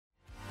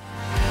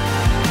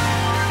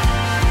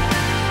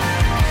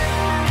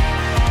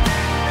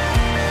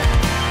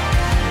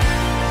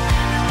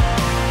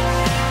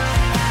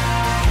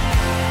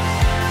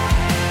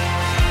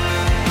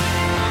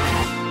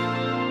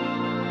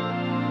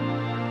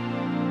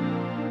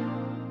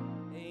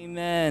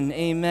Amen,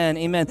 amen,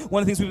 amen.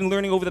 One of the things we've been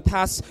learning over the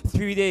past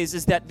 3 days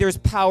is that there's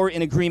power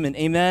in agreement.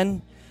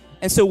 Amen.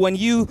 And so when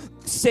you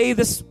say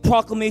this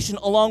proclamation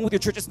along with your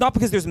church, it's not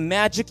because there's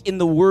magic in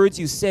the words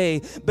you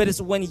say, but it's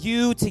when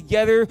you,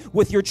 together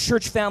with your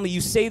church family, you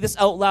say this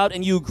out loud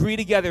and you agree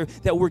together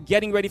that we're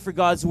getting ready for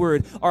God's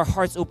word, our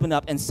hearts open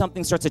up and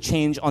something starts to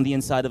change on the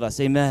inside of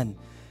us. Amen.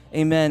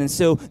 Amen. And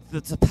so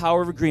the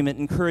power of agreement.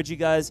 Encourage you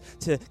guys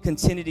to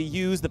continue to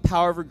use the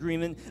power of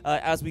agreement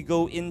as we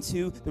go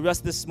into the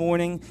rest of this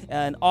morning,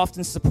 and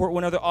often support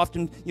one another.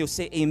 Often,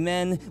 say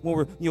amen when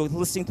we're,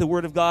 listening to the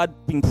word of God,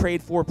 being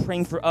prayed for,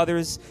 praying for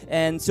others.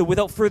 And so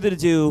without further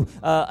ado,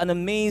 an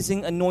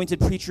amazing anointed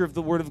preacher of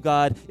the word of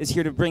God is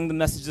here to bring the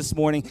message this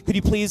morning. Could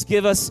you please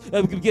give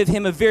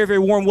him a very, very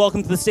warm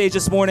welcome to the stage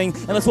this morning?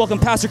 And let's welcome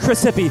Pastor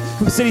Chris Hippie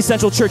from City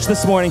Central Church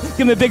this morning. Give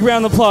him a big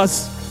round of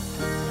applause.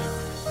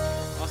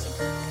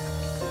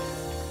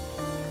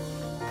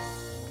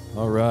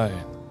 All right.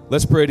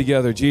 Let's pray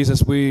together.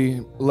 Jesus, we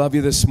love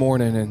you this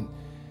morning, and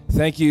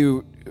thank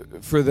you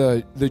for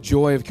the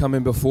joy of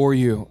coming before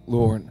you,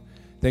 Lord.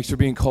 Thanks for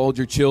being called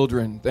your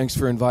children. Thanks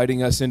for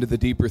inviting us into the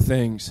deeper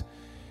things.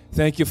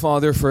 Thank you,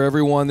 Father, for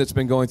everyone that's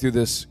been going through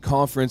this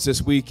conference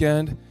this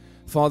weekend.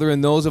 Father,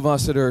 and those of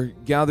us that are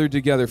gathered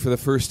together for the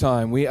first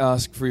time, we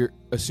ask for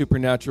a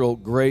supernatural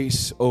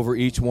grace over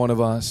each one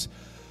of us,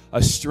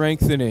 a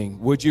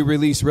strengthening. Would you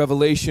release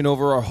revelation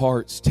over our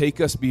hearts?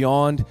 Take us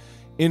beyond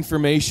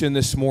information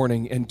this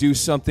morning and do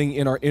something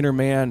in our inner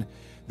man,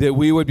 that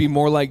we would be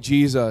more like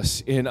Jesus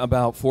in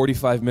about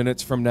 45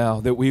 minutes from now,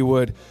 that we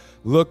would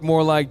look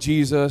more like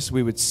Jesus,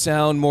 we would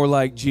sound more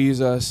like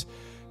Jesus.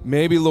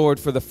 Maybe, Lord,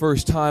 for the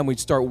first time, we'd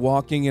start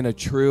walking in a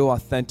true,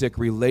 authentic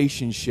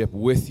relationship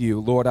with you.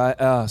 Lord, I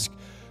ask,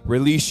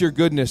 release your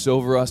goodness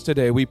over us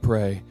today, we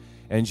pray.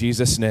 In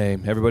Jesus'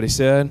 name. Everybody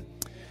said,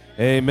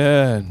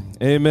 amen.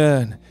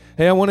 Amen.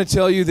 Hey, I want to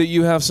tell you that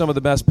you have some of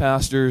the best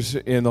pastors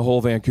in the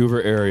whole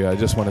Vancouver area. I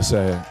just want to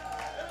say it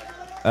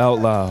out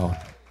loud.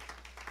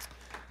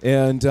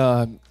 And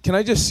can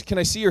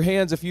I see your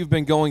hands if you've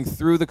been going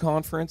through the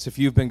conference? If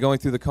you've been going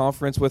through the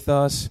conference with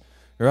us,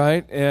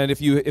 right? And if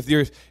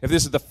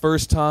this is the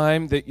first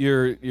time that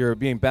you're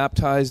being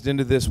baptized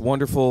into this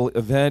wonderful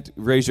event,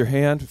 raise your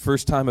hand.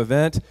 First time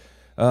event.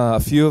 A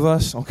few of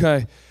us.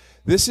 Okay.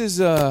 This is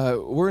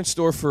we're in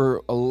store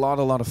for a lot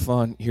of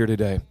fun here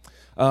today.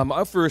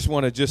 I first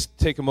want to just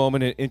take a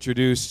moment and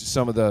introduce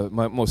some of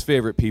my most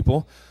favorite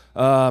people.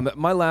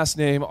 Our last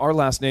name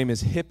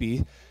is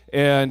Hippie,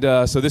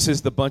 and so this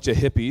is the bunch of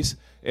hippies.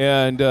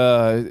 And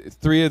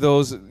 3 of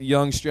those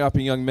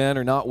strapping young men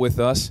are not with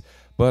us,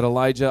 but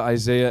Elijah,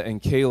 Isaiah, and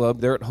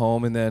Caleb, they're at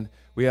home. And then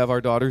we have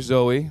our daughter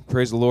Zoe.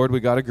 Praise the Lord, we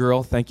got a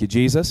girl. Thank you,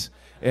 Jesus.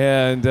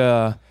 And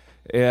so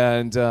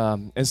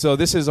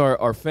this is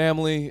our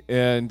family,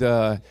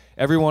 and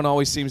everyone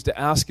always seems to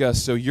ask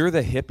us, so you're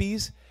the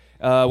hippies?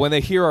 When they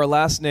hear our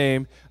last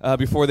name,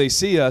 before they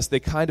see us, they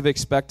kind of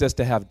expect us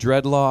to have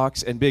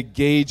dreadlocks and big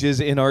gauges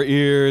in our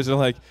ears. And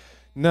like,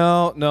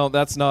 no,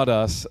 that's not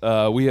us.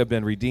 We have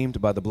been redeemed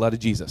by the blood of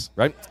Jesus,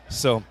 right?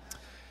 So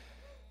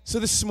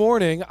this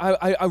morning,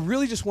 I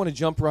really just want to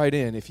jump right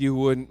in, if you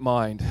wouldn't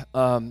mind.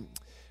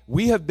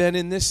 We have been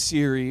in this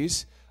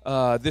series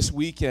this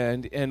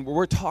weekend, and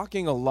we're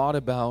talking a lot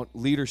about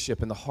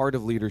leadership and the heart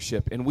of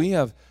leadership. And we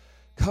have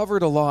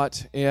covered a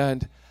lot,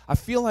 and I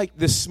feel like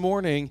this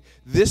morning,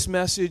 this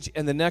message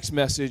and the next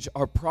message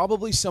are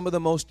probably some of the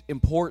most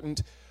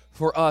important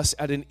for us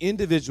at an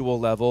individual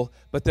level,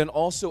 but then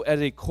also at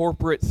a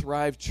corporate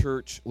Thrive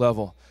Church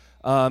level.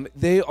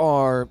 They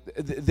are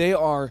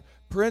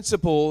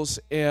principles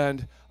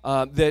and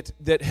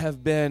that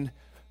have been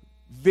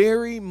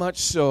very much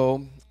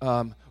so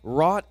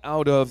wrought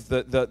out of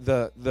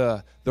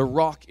the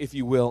rock, if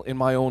you will, in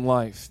my own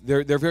life.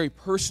 They're very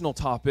personal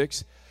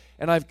topics.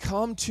 And I've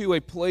come to a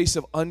place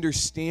of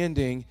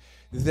understanding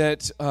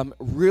that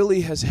really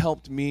has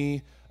helped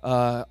me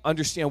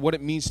understand what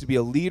it means to be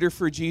a leader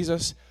for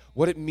Jesus,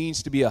 what it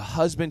means to be a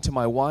husband to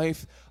my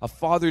wife, a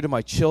father to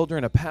my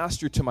children, a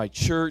pastor to my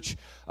church,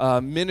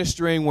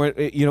 ministering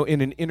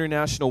in an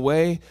international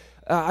way.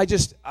 I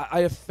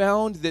have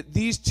found that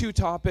these 2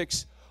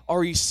 topics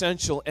are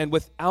essential, and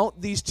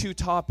without these 2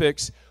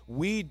 topics,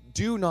 we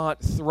do not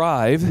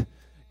thrive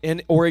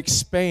or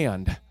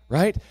expand,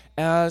 right,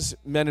 as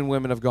men and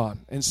women of God.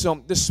 And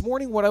so this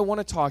morning, what I want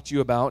to talk to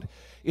you about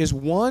is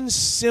one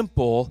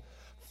simple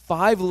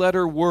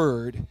 5-letter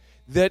word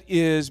that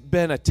has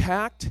been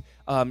attacked,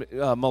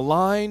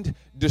 maligned,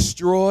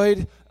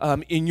 destroyed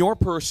in your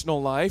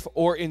personal life,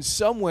 or in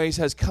some ways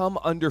has come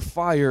under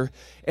fire.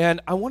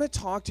 And I want to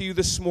talk to you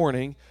this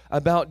morning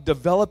about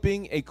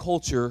developing a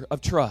culture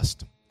of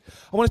trust.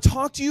 I want to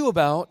talk to you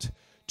about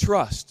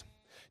trust.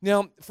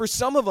 Now, for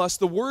some of us,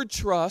 the word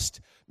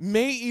trust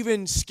may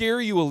even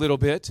scare you a little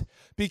bit,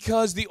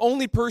 because the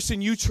only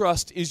person you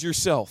trust is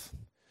yourself.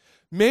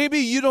 Maybe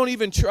you don't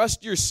even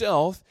trust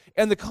yourself,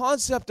 and the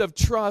concept of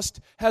trust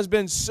has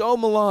been so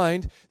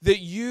maligned that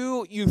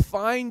you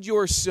find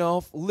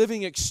yourself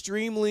living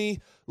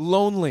extremely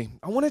lonely.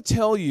 I want to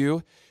tell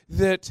you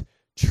that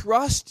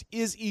trust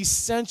is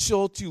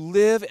essential to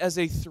live as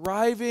a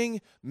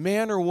thriving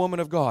man or woman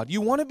of God.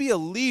 You want to be a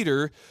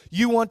leader,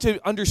 you want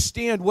to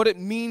understand what it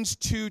means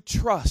to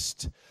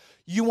trust.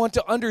 You want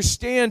to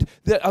understand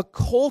that a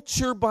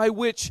culture by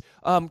which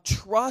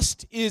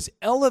trust is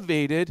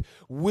elevated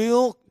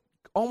will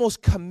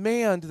almost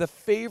command the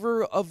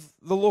favor of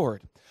the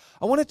Lord.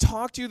 I want to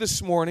talk to you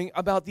this morning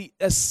about the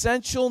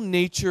essential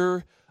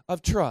nature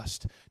of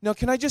trust. Now,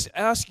 can I just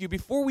ask you,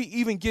 before we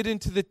even get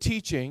into the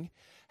teaching,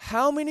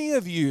 how many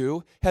of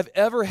you have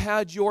ever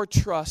had your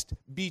trust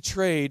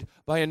betrayed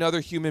by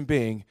another human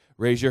being?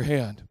 Raise your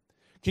hand.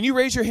 Can you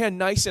raise your hand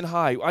nice and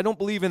high? I don't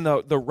believe in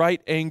the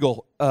right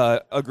angle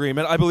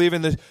agreement. I believe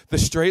in the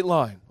straight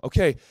line.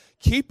 Okay,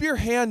 keep your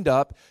hand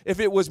up if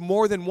it was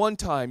more than one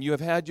time you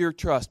have had your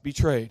trust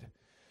betrayed.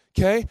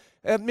 Okay,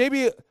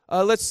 maybe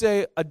let's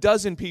say a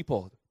dozen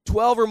people,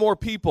 12 or more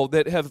people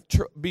that have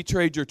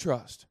betrayed your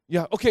trust.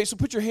 Yeah, okay, so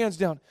put your hands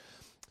down.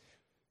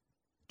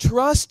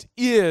 Trust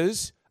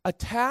is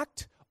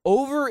attacked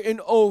over and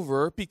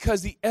over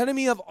because the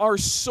enemy of our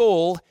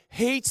soul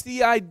hates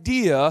the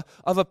idea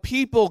of a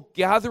people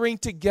gathering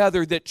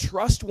together that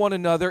trust one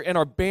another and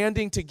are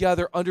banding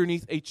together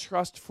underneath a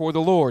trust for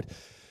the Lord.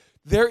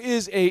 There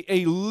is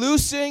a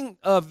loosing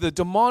of the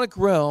demonic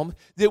realm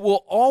that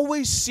will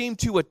always seem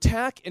to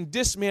attack and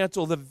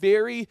dismantle the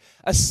very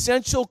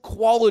essential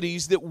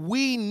qualities that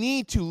we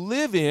need to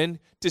live in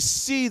to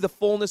see the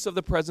fullness of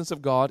the presence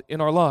of God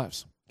in our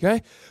lives.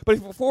 Okay?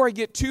 But before I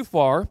get too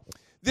far,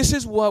 this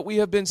is what we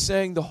have been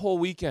saying the whole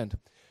weekend.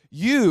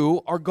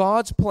 You are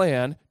God's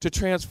plan to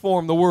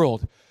transform the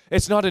world.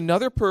 It's not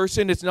another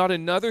person. It's not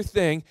another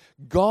thing.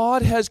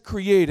 God has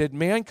created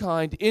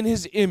mankind in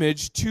his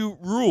image to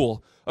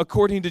rule,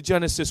 according to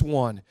Genesis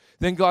 1.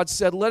 Then God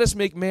said, "Let us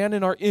make man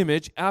in our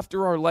image,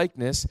 after our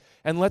likeness,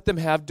 and let them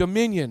have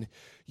dominion."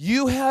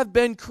 You have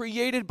been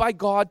created by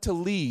God to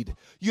lead.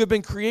 You have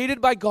been created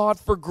by God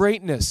for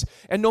greatness.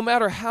 And no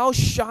matter how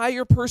shy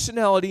your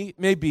personality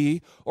may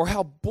be or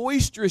how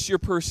boisterous your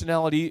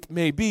personality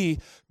may be,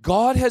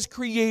 God has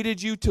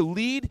created you to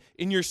lead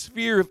in your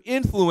sphere of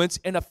influence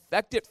and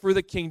affect it for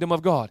the kingdom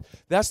of God.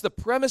 That's the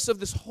premise of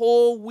this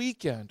whole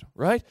weekend,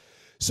 right?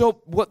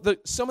 So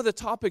some of the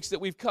topics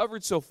that we've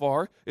covered so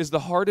far is the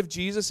heart of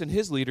Jesus and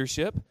his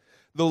leadership,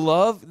 the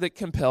love that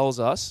compels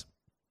us.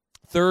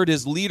 Third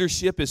is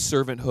leadership is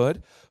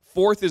servanthood.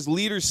 Fourth is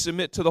leaders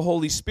submit to the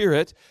Holy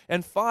Spirit.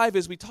 And 5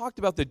 is we talked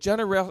about the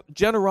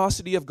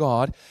generosity of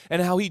God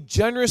and how he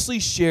generously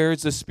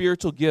shares the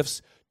spiritual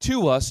gifts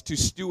to us to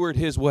steward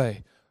his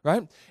way,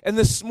 right? And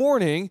this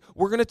morning,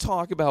 we're going to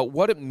talk about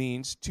what it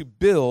means to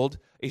build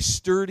a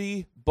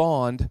sturdy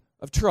bond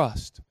of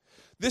trust.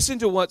 Listen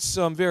to what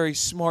some very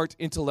smart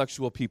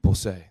intellectual people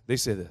say. They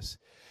say this: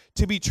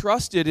 to be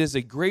trusted is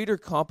a greater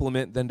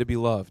compliment than to be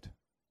loved.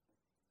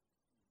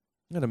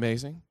 Isn't that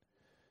amazing?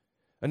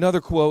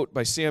 Another quote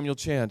by Samuel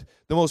Chand: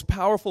 the most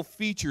powerful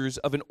features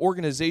of an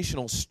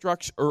organizational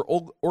structure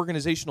or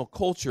organizational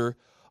culture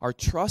are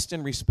trust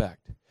and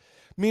respect.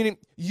 Meaning,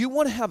 you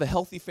want to have a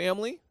healthy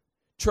family,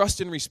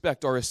 trust and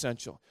respect are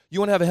essential. You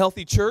want to have a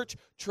healthy church,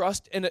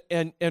 trust and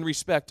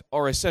respect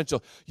are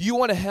essential. You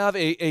want to have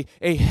a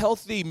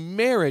healthy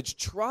marriage,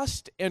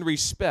 trust and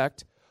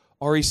respect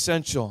are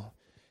essential.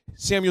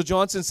 Samuel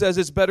Johnson says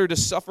it's better to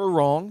suffer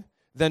wrong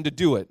than to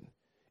do it,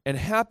 and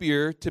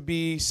happier to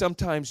be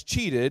sometimes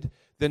cheated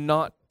than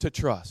not to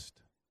trust.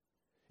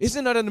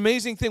 Isn't that an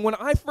amazing thing? When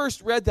I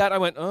first read that, I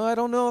went, I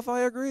don't know if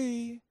I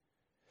agree.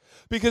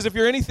 Because if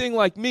you're anything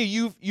like me,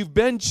 you've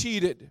been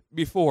cheated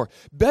before.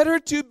 Better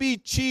to be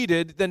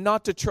cheated than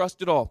not to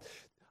trust at all.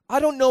 I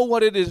don't know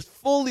what it is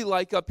fully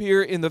like up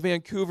here in the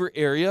Vancouver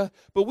area,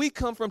 but we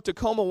come from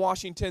Tacoma,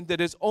 Washington,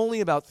 that is only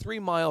about 3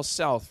 miles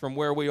south from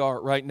where we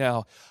are right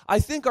now.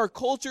 I think our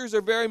cultures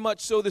are very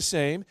much so the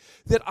same,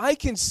 that I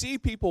can see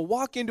people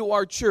walk into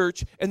our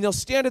church and they'll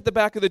stand at the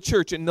back of the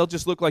church and they'll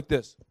just look like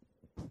this.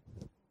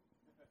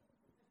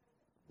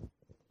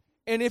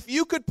 And if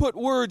you could put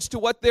words to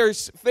what their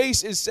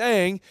face is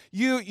saying,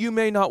 you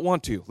may not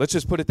want to. Let's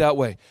just put it that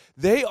way.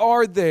 They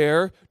are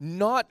there,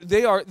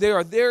 they are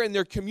there, and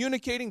they're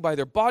communicating by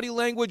their body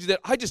language that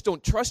I just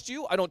don't trust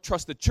you. I don't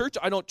trust the church.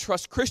 I don't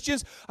trust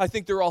Christians. I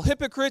think they're all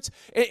hypocrites.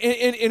 And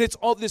it's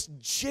all this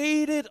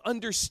jaded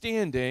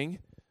understanding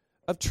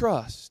of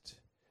trust.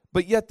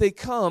 But yet they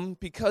come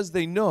because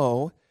they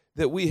know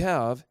that we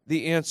have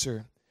the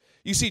answer.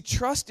 You see,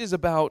 trust is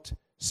about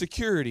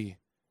security.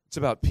 It's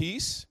about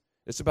peace.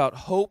 It's about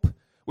hope,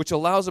 which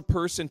allows a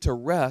person to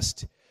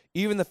rest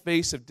even in the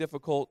face of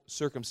difficult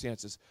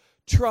circumstances.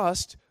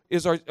 Trust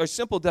is our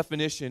simple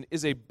definition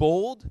is a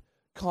bold,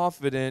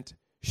 confident,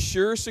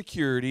 sure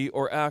security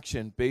or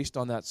action based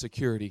on that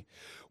security.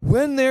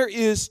 When there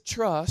is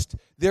trust,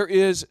 there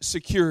is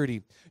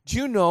security. Do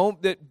you know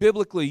that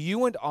biblically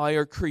you and I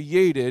are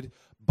created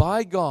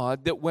by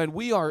God, that when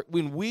we are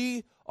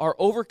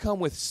overcome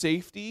with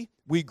safety,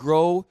 we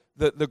grow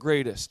the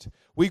greatest.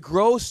 We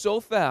grow so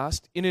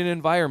fast in an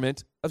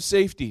environment of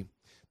safety.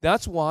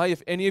 That's why,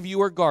 if any of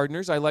you are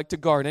gardeners, I like to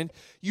garden,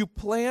 you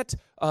plant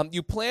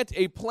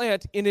a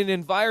plant in an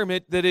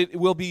environment that it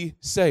will be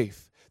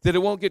safe, that it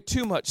won't get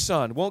too much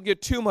sun, won't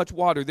get too much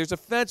water. There's a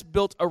fence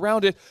built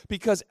around it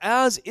because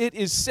as it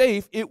is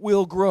safe, it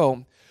will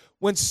grow.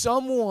 When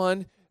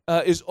someone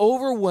is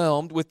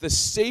overwhelmed with the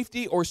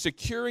safety or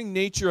securing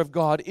nature of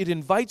God, it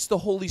invites the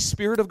Holy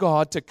Spirit of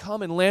God to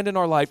come and land in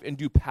our life and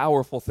do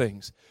powerful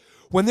things.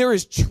 When there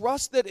is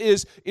trust that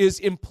is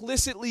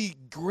implicitly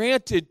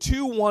granted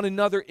to one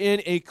another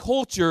in a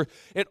culture,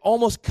 it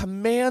almost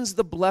commands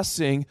the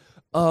blessing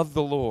of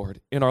the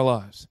Lord in our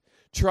lives.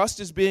 Trust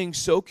is being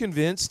so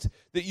convinced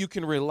that you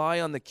can rely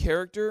on the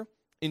character,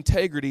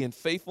 integrity, and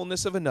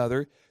faithfulness of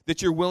another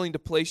that you're willing to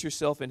place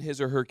yourself in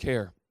his or her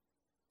care.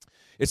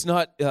 It's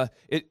not.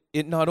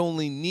 It not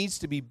only needs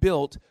to be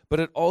built, but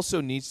it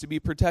also needs to be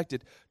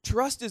protected.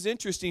 Trust is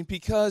interesting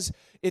because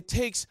it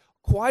takes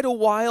quite a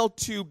while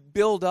to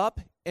build up,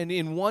 and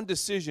in one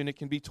decision, it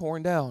can be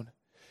torn down.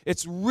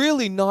 It's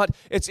really not,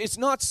 it's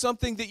not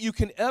something that you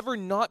can ever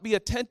not be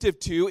attentive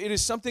to. It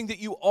is something that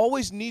you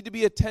always need to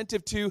be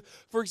attentive to,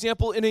 for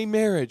example, in a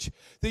marriage,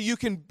 that you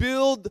can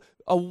build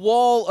a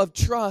wall of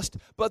trust,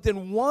 but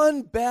then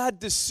one bad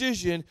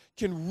decision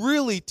can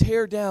really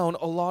tear down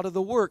a lot of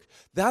the work.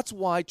 That's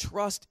why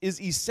trust is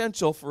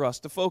essential for us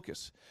to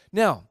focus.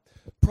 Now,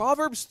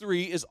 Proverbs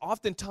 3 is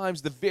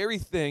oftentimes the very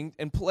thing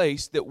and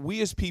place that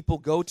we as people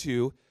go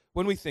to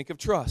when we think of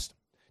trust.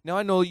 Now,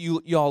 I know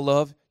y'all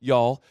love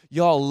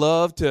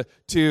to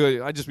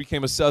I just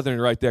became a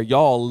Southerner right there.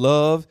 Y'all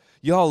love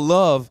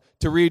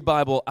to read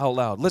Bible out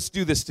loud. Let's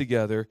do this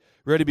together.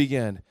 Ready,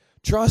 begin.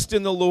 Trust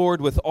in the Lord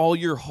with all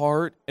your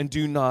heart and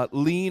do not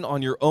lean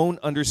on your own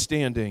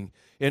understanding.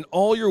 In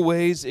all your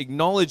ways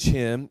acknowledge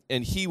him,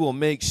 and he will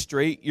make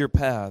straight your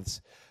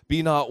paths.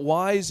 Be not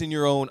wise in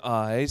your own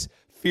eyes.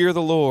 Fear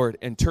the Lord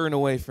and turn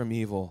away from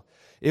evil.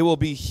 It will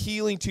be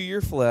healing to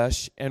your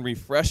flesh and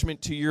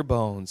refreshment to your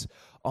bones.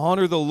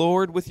 Honor the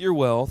Lord with your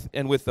wealth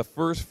and with the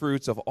first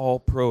fruits of all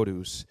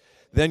produce.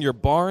 Then your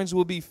barns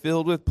will be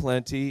filled with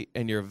plenty,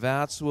 and your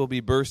vats will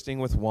be bursting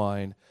with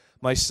wine.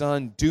 My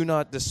son, do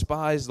not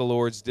despise the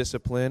Lord's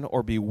discipline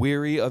or be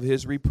weary of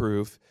his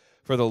reproof,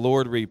 for the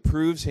Lord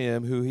reproves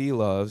him who he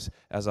loves,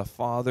 as a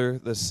father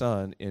the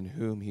son in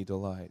whom he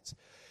delights.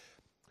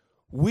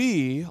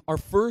 We are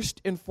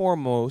first and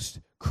foremost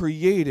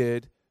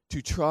created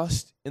to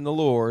trust in the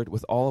Lord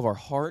with all of our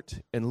heart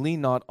and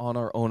lean not on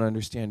our own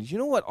understanding. You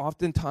know what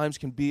oftentimes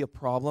can be a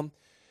problem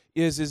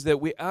is that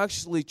we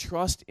actually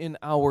trust in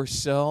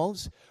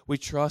ourselves. We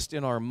trust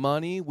in our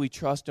money. We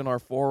trust in our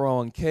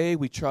 401k.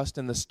 We trust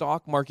in the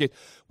stock market.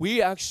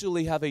 We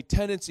actually have a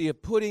tendency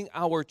of putting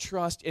our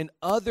trust in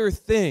other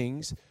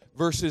things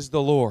versus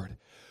the Lord.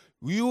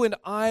 You and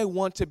I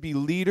want to be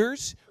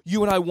leaders.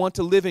 You and I want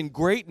to live in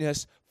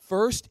greatness.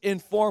 First and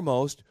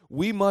foremost,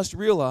 we must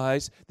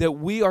realize that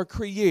we are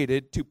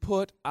created to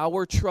put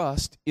our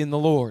trust in the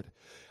Lord.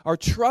 Our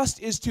trust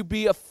is to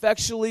be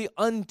effectually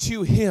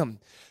unto him.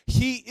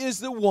 He is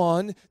the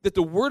one that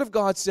the Word of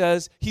God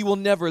says he will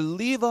never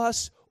leave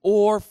us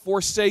or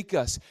forsake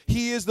us.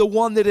 He is the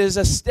one that is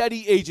a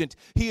steady agent.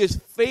 He is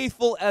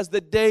faithful as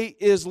the day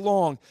is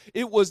long.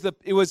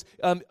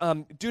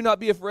 Do not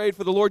be afraid,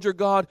 for the Lord your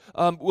God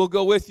will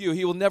go with you.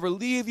 He will never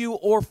leave you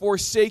or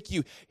forsake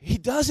you. He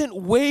doesn't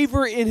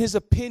waver in his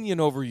opinion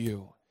over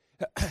you.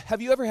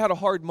 Have you ever had a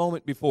hard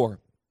moment before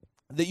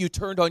that you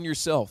turned on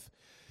yourself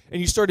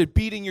and you started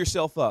beating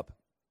yourself up?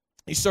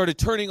 You started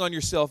turning on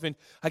yourself and,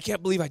 I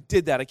can't believe I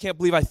did that. I can't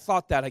believe I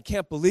thought that. I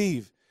can't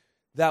believe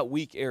that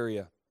weak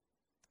area.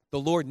 The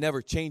Lord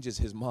never changes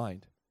his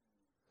mind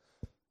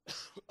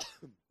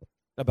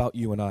about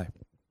you and I.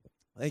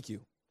 Thank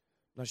you.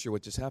 Not sure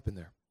what just happened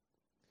there.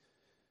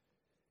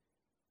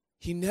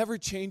 He never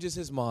changes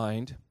his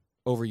mind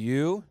over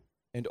you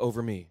and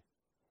over me.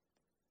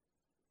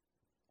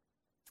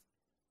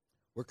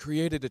 We're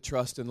created to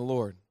trust in the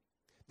Lord.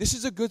 This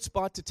is a good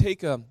spot to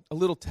take a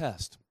little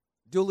test.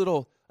 Do a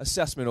little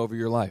assessment over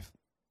your life.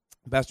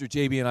 Pastor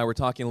JB and I were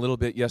talking a little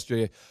bit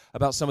yesterday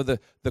about some of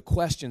the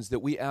questions that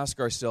we ask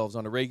ourselves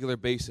on a regular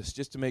basis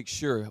just to make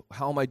sure,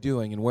 how am I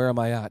doing and where am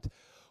I at?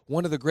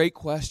 One of the great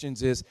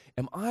questions is,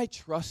 am I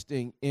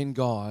trusting in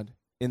God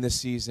in this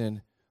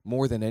season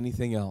more than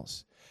anything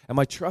else? Am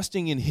I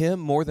trusting in him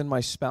more than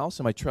my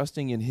spouse? Am I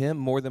trusting in him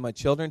more than my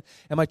children?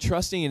 Am I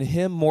trusting in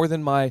him more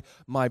than my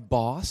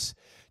boss?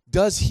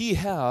 Does he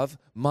have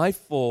my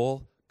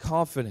full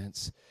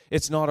confidence?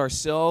 It's not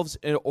ourselves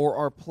or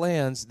our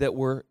plans that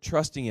we're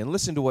trusting in.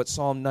 Listen to what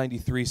Psalm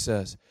 93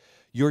 says.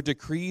 Your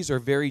decrees are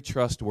very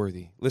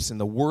trustworthy. Listen,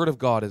 the word of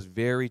God is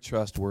very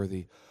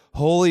trustworthy.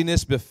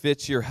 Holiness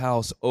befits your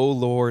house, O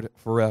Lord,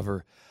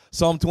 forever.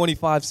 Psalm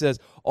 25 says,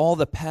 all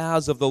the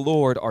paths of the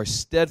Lord are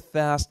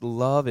steadfast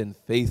love and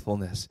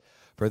faithfulness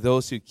for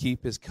those who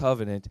keep his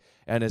covenant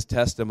and his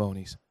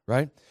testimonies,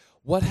 right?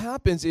 What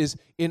happens is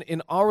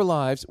in our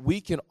lives, we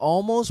can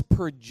almost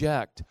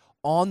project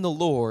on the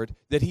Lord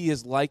that he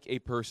is like a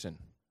person.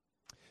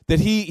 that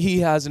he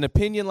has an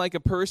opinion like a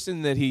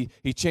person, that he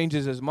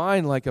changes his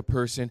mind like a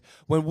person.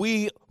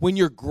 When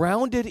you're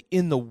grounded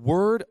in the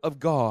Word of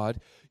God,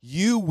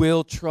 you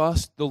will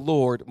trust the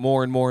Lord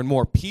more and more and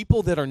more.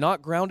 People that are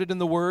not grounded in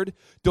the Word,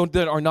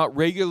 that are not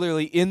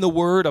regularly in the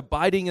Word,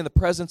 abiding in the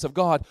presence of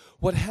God,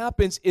 what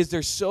happens is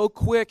they're so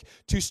quick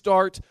to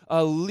start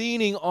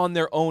leaning on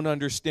their own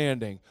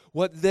understanding,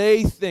 what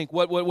they think,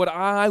 what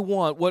I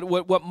want,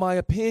 what my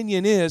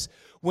opinion is.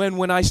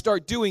 When I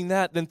start doing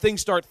that, then things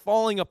start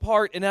falling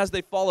apart, and as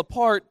they fall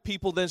apart,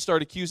 people then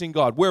start accusing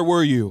God. Where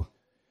were you?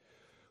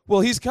 Well,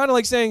 he's kind of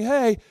like saying,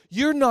 hey,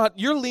 you're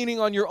leaning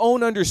on your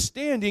own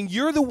understanding.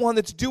 You're the one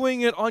that's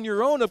doing it on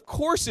your own. Of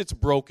course it's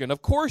broken.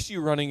 Of course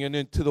you're running it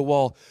into the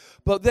wall.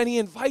 But then he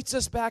invites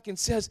us back and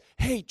says,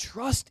 hey,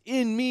 trust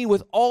in me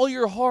with all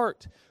your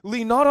heart.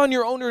 Lean not on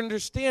your own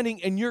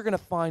understanding, and you're going to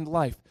find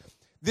life.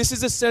 This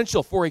is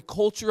essential for a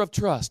culture of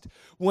trust.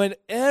 When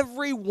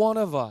every one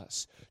of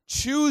us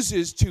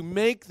chooses to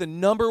make the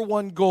number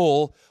one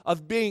goal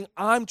of being,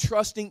 I'm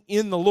trusting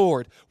in the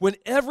Lord. When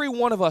every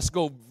one of us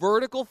go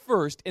vertical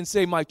first and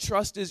say, my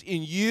trust is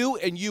in you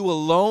and you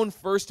alone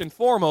first and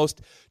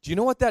foremost, do you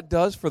know what that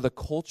does for the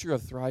culture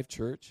of Thrive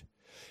Church?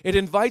 It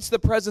invites the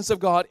presence of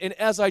God, and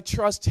as I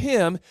trust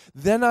Him,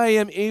 then I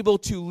am able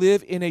to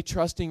live in a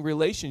trusting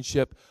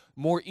relationship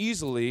more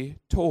easily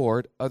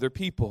toward other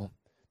people.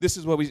 This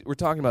is what we're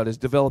talking about, is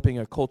developing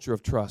a culture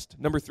of trust.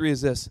 Number 3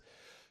 is this.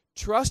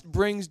 Trust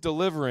brings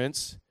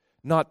deliverance,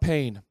 not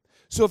pain.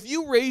 So if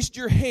you raised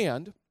your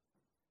hand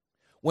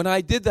when I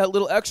did that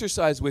little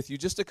exercise with you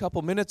just a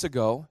couple minutes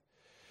ago,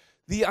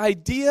 the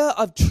idea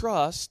of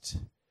trust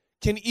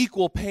can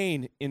equal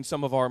pain in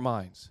some of our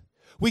minds.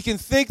 We can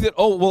think that,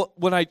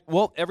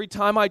 every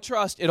time I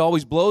trust, it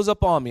always blows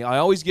up on me. I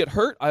always get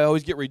hurt. I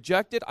always get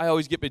rejected. I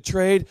always get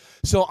betrayed.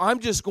 So I'm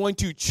just going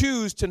to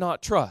choose to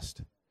not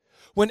trust.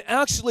 When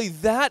actually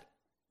that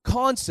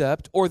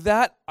concept or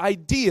that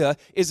idea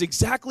is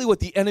exactly what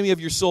the enemy of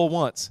your soul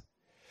wants.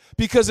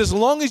 Because as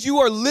long as you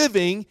are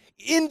living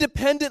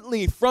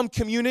independently from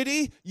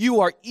community, you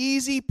are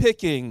easy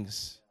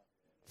pickings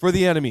for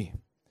the enemy.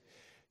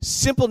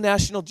 Simple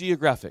National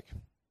Geographic.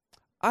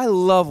 I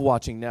love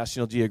watching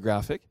National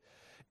Geographic,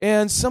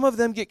 and some of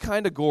them get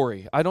kind of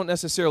gory. I don't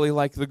necessarily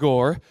like the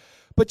gore,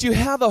 but you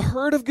have a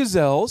herd of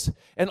gazelles,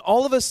 and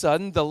all of a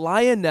sudden the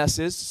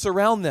lionesses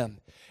surround them,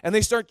 and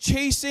they start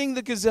chasing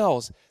the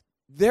gazelles.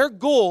 Their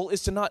goal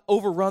is to not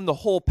overrun the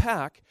whole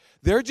pack.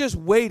 They're just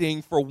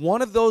waiting for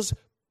one of those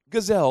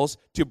gazelles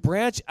to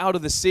branch out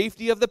of the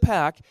safety of the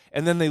pack,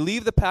 and then they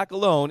leave the pack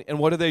alone, and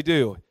what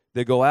do?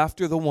 They go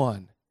after the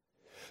one.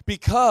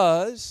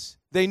 Because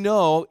they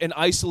know an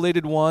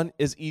isolated one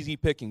is easy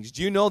pickings.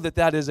 Do you know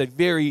that is a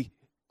very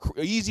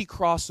easy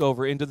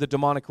crossover into the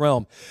demonic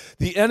realm?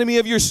 The enemy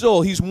of your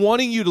soul, he's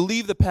wanting you to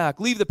leave the pack,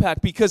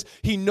 because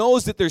he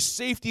knows that there's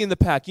safety in the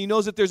pack. He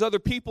knows that there's other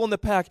people in the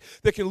pack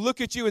that can look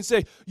at you and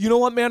say, you know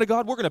what, man of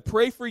God, we're going to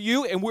pray for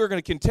you, and we're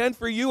going to contend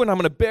for you, and I'm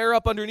going to bear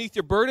up underneath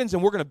your burdens,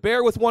 and we're going to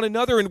bear with one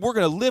another, and we're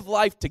going to live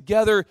life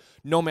together,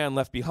 no man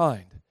left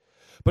behind.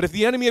 But if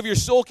the enemy of your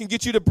soul can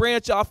get you to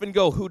branch off and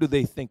go, who do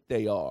they think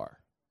they are?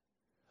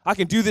 I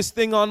can do this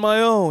thing on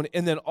my own,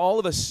 and then all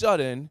of a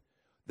sudden,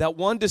 that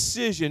one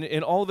decision,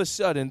 and all of a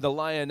sudden, the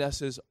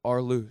lionesses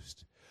are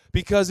loosed.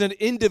 Because an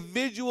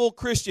individual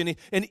Christian,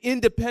 an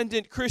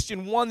independent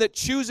Christian, one that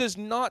chooses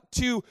not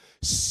to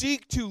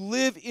seek to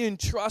live in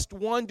trust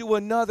one to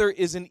another,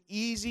 is an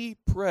easy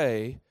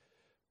prey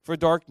for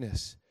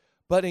darkness.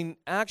 But in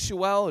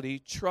actuality,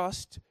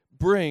 trust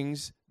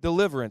brings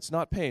deliverance,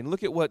 not pain.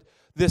 Look at what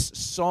this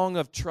song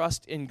of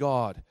trust in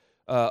God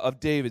of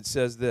David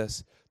says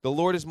this. The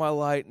Lord is my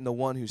light and the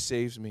one who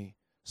saves me.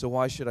 So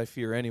why should I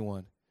fear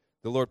anyone?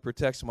 The Lord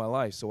protects my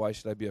life, so why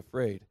should I be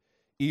afraid?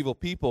 Evil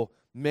people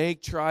may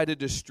try to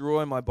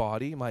destroy my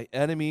body. My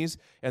enemies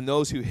and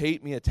those who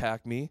hate me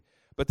attack me,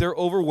 but they're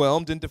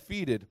overwhelmed and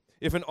defeated.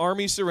 If an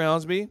army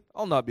surrounds me,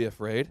 I'll not be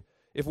afraid.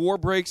 If war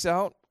breaks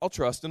out, I'll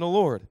trust in the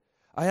Lord.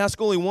 I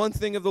ask only one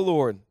thing of the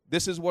Lord.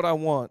 This is what I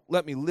want.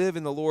 Let me live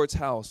in the Lord's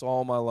house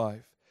all my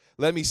life.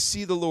 Let me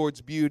see the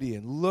Lord's beauty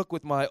and look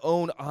with my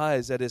own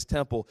eyes at His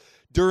temple.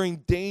 During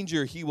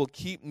danger, He will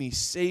keep me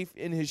safe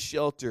in His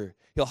shelter.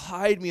 He'll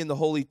hide me in the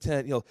holy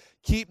tent. He'll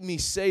keep me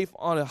safe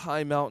on a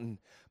high mountain.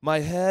 My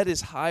head is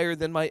higher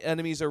than my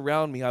enemies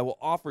around me. I will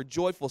offer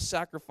joyful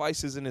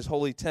sacrifices in His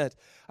holy tent.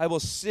 I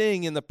will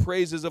sing in the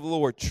praises of the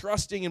Lord,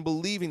 trusting and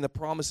believing the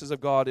promises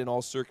of God in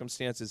all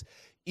circumstances,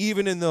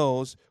 even in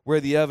those where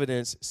the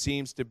evidence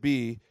seems to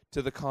be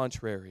to the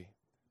contrary.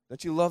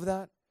 Don't you love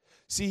that?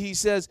 See, he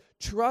says,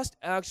 trust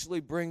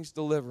actually brings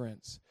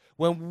deliverance.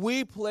 When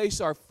we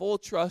place our full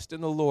trust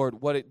in the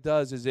Lord, what it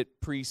does is it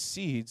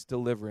precedes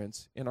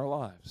deliverance in our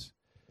lives.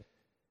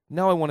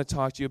 Now I want to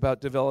talk to you about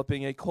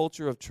developing a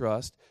culture of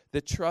trust,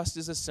 that trust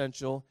is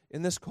essential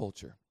in this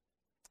culture.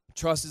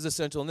 Trust is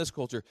essential in this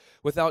culture.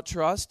 Without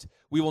trust,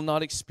 we will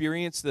not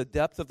experience the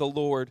depth of the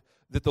Lord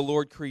that the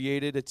Lord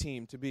created a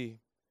team to be.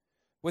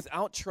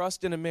 Without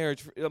trust in a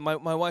marriage,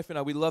 my wife and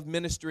I, we love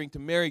ministering to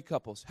married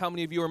couples. How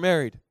many of you are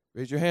married?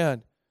 Raise your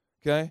hand,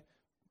 okay?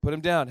 Put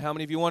them down. How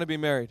many of you want to be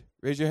married?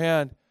 Raise your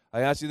hand.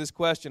 I asked you this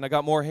question. I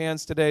got more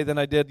hands today than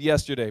I did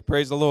yesterday.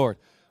 Praise the Lord.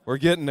 We're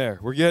getting there.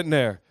 We're getting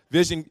there.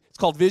 Vision. It's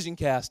called vision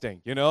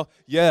casting, you know?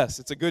 Yes,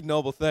 it's a good,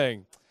 noble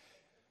thing.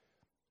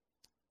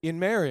 In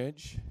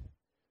marriage,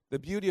 the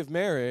beauty of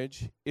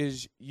marriage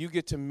is you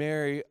get to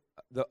marry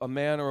a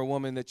man or a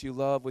woman that you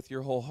love with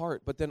your whole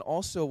heart. But then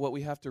also what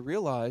we have to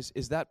realize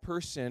is that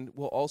person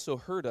will also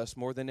hurt us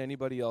more than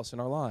anybody else in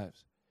our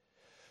lives.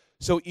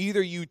 So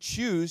either you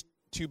choose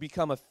to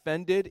become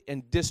offended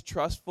and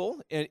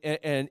distrustful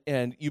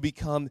and you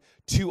become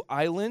two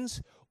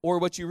islands, or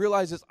what you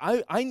realize is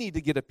I need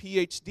to get a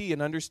PhD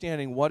in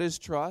understanding what is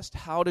trust,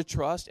 how to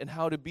trust, and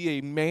how to be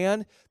a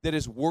man that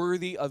is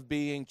worthy of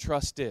being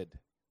trusted,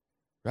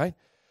 right?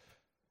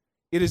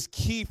 It is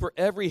key for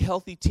every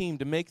healthy team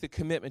to make the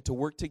commitment to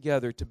work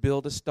together to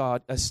build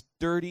a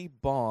sturdy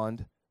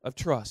bond of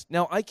trust.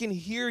 Now, I can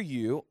hear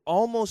you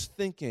almost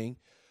thinking,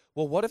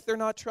 well, what if they're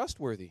not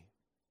trustworthy?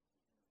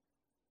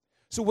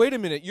 So wait a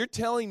minute, you're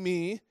telling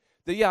me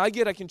that, yeah, I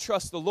can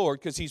trust the Lord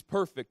because He's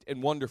perfect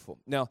and wonderful.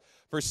 Now,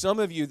 for some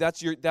of you,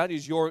 that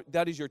is your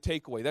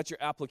takeaway. That's your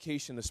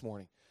application this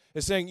morning.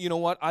 It's saying, you know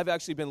what, I've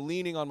actually been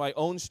leaning on my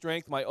own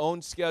strength, my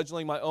own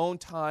scheduling, my own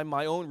time,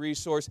 my own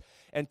resource,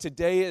 and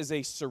today is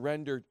a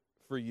surrender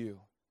for you.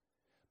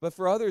 But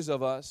for others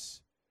of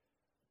us,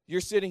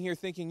 you're sitting here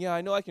thinking, yeah,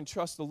 I know I can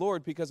trust the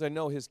Lord because I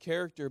know His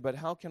character, but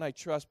how can I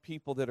trust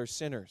people that are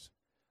sinners?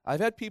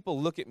 I've had people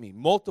look at me,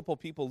 multiple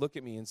people look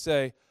at me and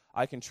say,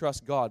 I can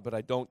trust God, but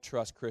I don't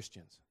trust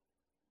Christians.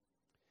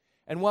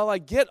 And while I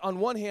get on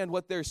one hand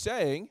what they're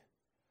saying,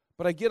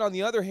 but I get on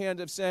the other hand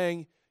of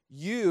saying,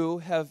 you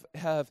have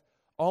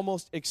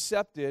almost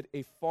accepted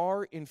a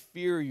far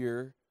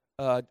inferior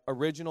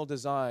original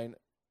design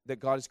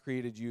that God has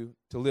created you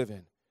to live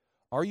in.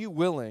 Are you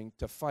willing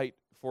to fight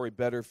for a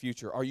better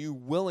future? Are you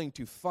willing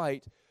to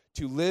fight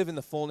to live in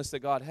the fullness that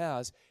God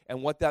has?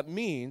 And what that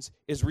means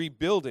is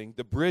rebuilding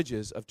the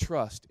bridges of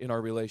trust in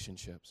our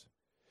relationships.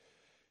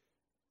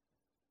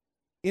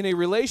 In a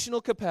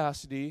relational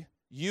capacity,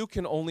 you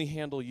can only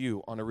handle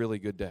you on a really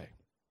good day.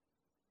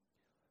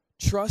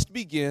 Trust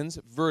begins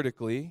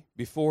vertically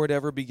before it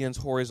ever begins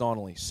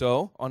horizontally.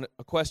 So,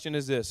 a question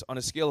is this: on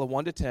a scale of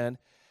 1 to 10,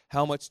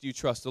 how much do you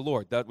trust the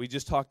Lord? That we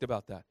just talked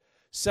about that.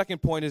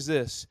 Second point is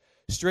this: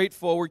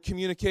 straightforward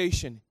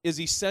communication is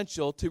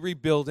essential to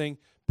rebuilding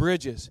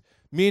bridges.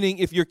 Meaning,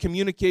 if your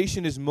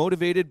communication is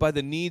motivated by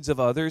the needs of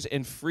others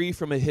and free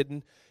from a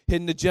hidden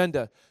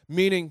agenda.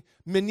 Meaning,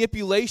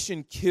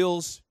 manipulation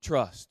kills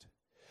trust.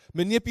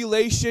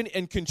 Manipulation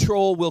and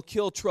control will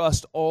kill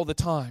trust all the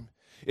time.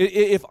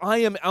 If I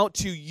am out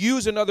to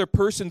use another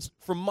person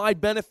for my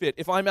benefit,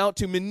 if I'm out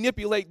to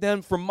manipulate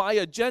them for my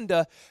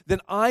agenda, then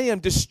I am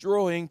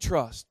destroying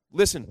trust.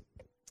 Listen,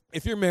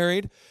 if you're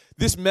married,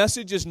 this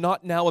message is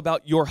not now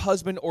about your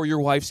husband or your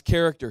wife's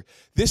character.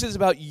 This is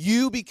about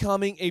you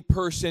becoming a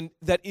person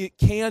that it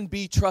can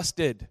be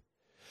trusted.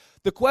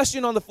 The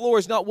question on the floor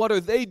is not what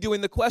are they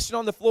doing. The question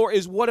on the floor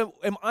is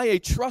am I a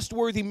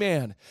trustworthy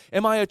man?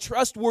 Am I a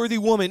trustworthy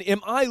woman?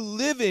 Am I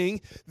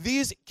living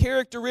these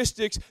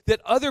characteristics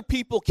that other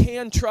people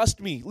can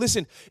trust me?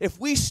 Listen, if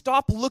we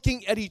stop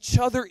looking at each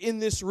other in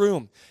this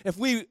room, if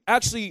we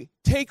actually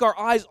take our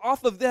eyes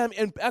off of them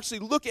and actually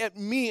look at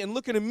me and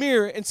look in a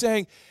mirror and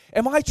saying,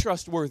 am I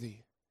trustworthy?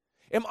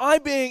 Am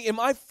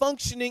I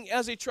functioning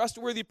as a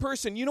trustworthy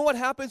person? You know what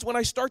happens when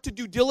I start to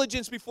do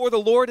diligence before the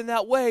Lord in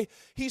that way?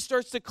 He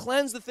starts to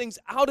cleanse the things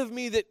out of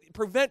me that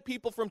prevent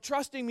people from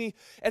trusting me.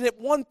 And at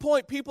one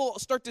point, people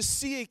start to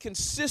see a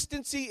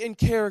consistency in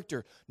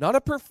character. Not a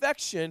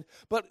perfection,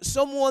 but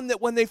someone that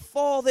when they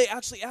fall, they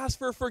actually ask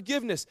for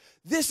forgiveness.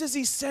 This is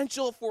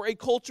essential for a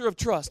culture of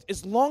trust.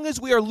 As long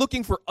as we are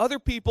looking for other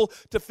people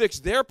to fix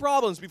their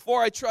problems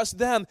before I trust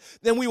them,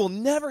 then we will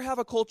never have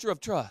a culture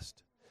of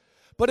trust.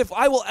 But if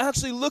I will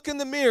actually look in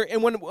the mirror,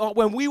 and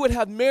when we would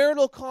have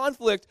marital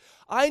conflict,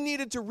 I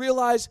needed to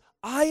realize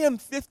I am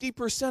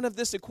 50% of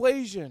this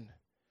equation.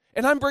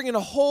 And I'm bringing a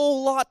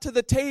whole lot to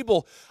the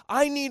table.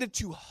 I needed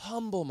to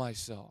humble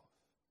myself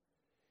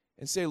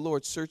and say,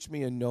 Lord, search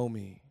me and know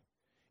me.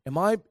 Am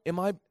I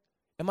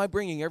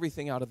bringing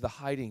everything out of the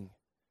hiding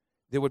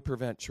that would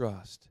prevent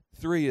trust?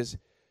 3 is,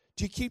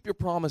 do you keep your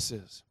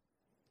promises?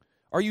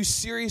 Are you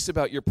serious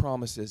about your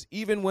promises,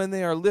 even when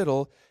they are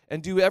little,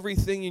 and do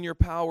everything in your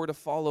power to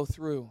follow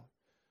through?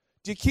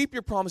 Do you keep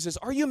your promises?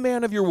 Are you a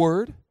man of your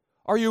word?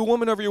 Are you a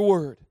woman of your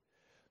word?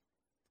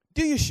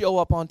 Do you show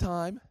up on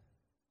time?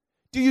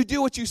 Do you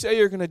do what you say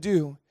you're going to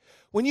do?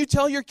 When you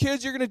tell your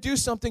kids you're going to do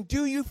something,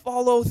 do you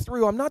follow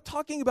through? I'm not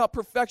talking about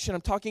perfection.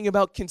 I'm talking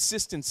about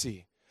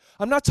consistency.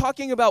 I'm not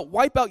talking about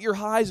wipe out your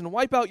highs and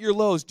wipe out your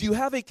lows. Do you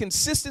have a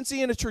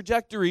consistency and a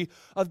trajectory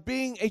of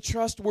being a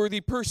trustworthy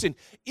person?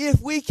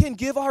 If we can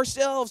give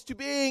ourselves to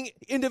being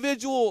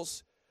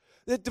individuals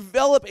that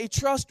develop a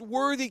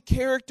trustworthy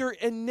character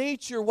and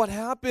nature, what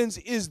happens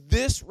is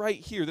this right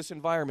here, this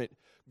environment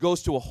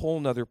goes to a whole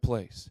nother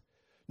place.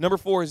 Number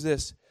 4 is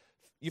this: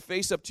 you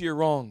face up to your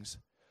wrongs.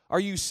 Are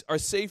you a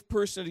safe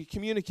person to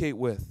communicate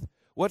with?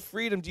 What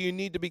freedom do you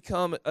need to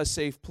become a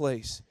safe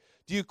place?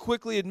 Do you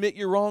quickly admit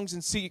your wrongs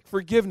and seek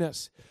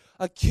forgiveness?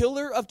 A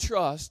killer of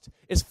trust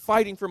is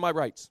fighting for my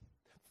rights.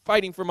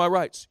 Fighting for my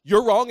rights.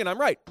 You're wrong and I'm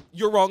right.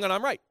 You're wrong and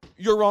I'm right.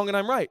 You're wrong and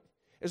I'm right.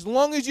 As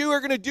long as you are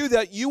going to do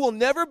that, you will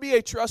never be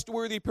a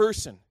trustworthy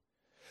person.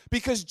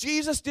 Because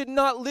Jesus did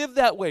not live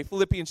that way,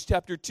 Philippians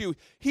chapter 2.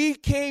 He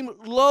came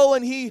low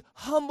and he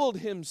humbled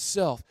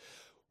himself.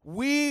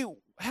 We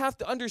have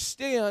to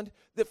understand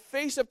that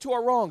face up to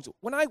our wrongs.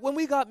 When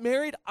we got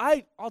married,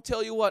 I'll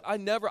tell you what,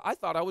 I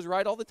thought I was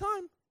right all the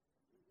time.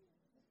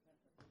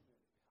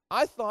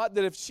 I thought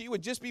that if she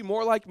would just be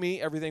more like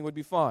me, everything would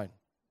be fine.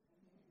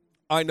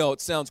 I know, it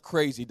sounds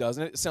crazy,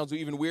 doesn't it? It sounds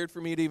even weird for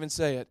me to even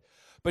say it.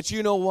 But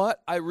you know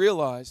what? I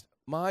realized,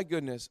 my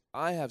goodness,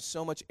 I have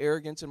so much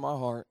arrogance in my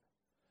heart.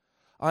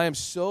 I am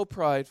so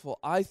prideful.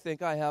 I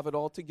think I have it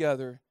all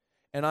together.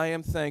 And I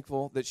am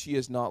thankful that she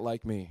is not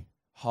like me.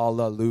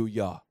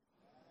 Hallelujah.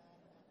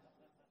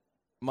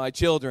 My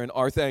children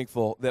are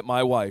thankful that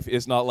my wife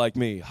is not like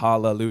me.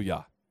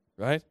 Hallelujah.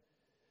 Right?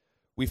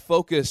 We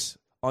focus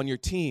on your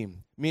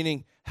team,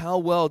 meaning how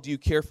well do you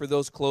care for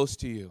those close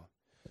to you?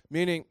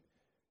 Meaning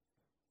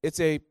it's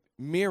a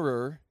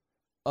mirror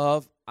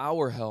of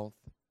our health,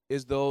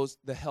 is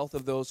the health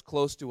of those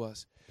close to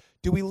us.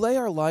 Do we lay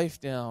our life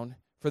down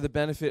for the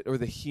benefit or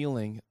the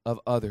healing of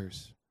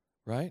others,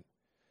 right?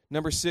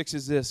 Number 6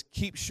 is this: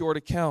 keep short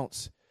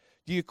accounts.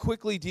 Do you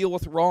quickly deal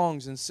with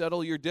wrongs and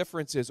settle your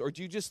differences, or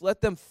do you just let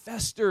them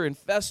fester and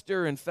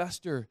fester and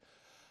fester?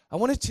 I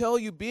want to tell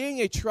you, being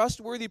a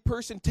trustworthy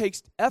person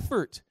takes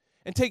effort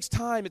and takes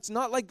time. It's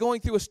not like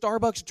going through a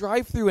Starbucks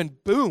drive-thru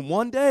and boom,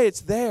 one day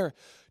it's there.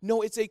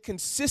 No, it's a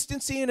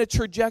consistency and a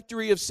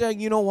trajectory of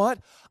saying, you know what?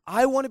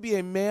 I want to be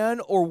a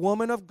man or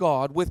woman of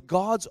God with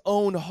God's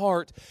own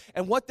heart.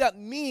 And what that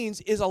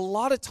means is a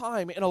lot of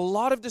time and a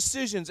lot of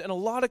decisions and a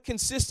lot of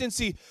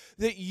consistency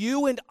that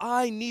you and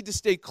I need to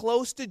stay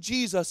close to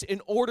Jesus in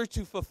order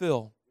to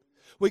fulfill.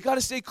 We got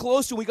to stay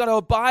close to him. We got to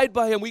abide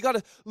by him. We got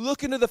to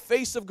look into the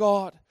face of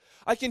God.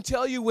 I can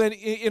tell you when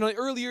in the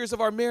early years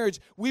of our marriage,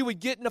 we would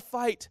get in a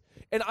fight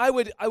and I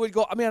would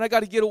go, man, I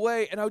got to get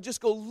away. And I would just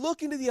go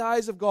look into the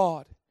eyes of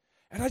God.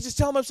 And I just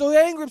tell him, I'm so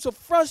angry, I'm so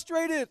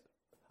frustrated.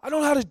 I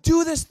don't know how to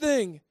do this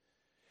thing.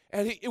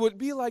 And it would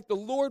be like the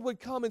Lord would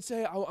come and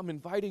say, I'm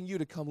inviting you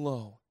to come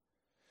low.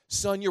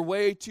 Son, you're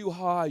way too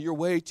high. You're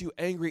way too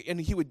angry. And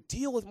he would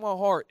deal with my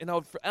heart. And I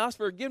would ask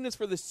for forgiveness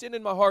for the sin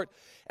in my heart.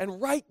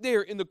 And right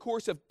there in the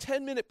course of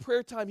 10-minute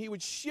prayer time, he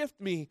would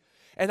shift me.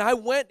 And I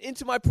went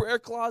into my prayer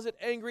closet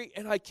angry,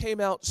 and I came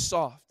out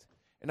soft.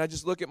 And I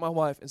just look at my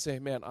wife and say,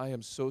 man, I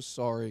am so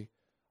sorry.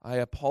 I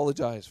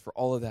apologize for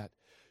all of that.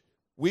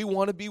 We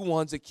want to be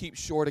ones that keep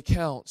short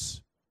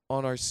accounts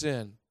on our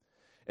sin.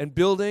 And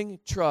building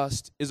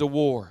trust is a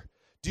war.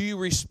 Do you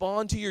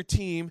respond to your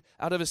team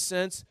out of a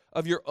sense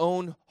of your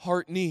own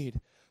heart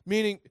need?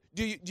 Meaning,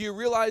 do you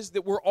realize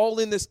that we're all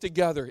in this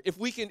together? If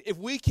we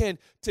can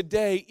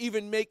today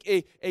even make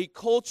a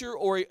culture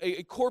or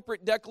a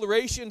corporate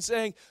declaration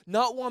saying,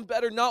 not one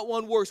better, not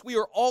one worse. We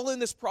are all in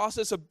this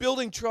process of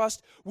building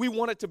trust. We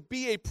want it to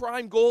be a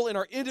prime goal in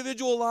our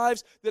individual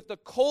lives, that the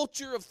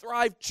culture of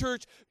Thrive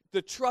Church,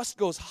 the trust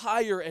goes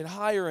higher and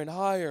higher and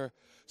higher.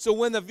 So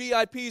when the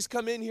VIPs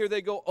come in here,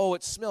 they go, oh,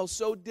 it smells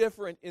so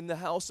different in the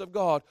house of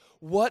God.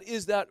 What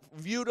is that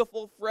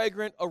beautiful,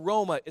 fragrant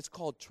aroma? It's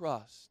called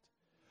trust.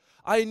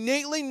 I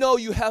innately know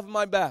you have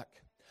my back.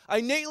 I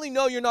innately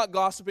know you're not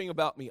gossiping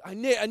about me. I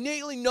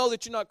innately know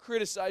that you're not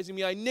criticizing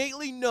me. I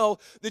innately know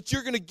that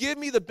you're going to give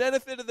me the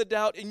benefit of the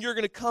doubt and you're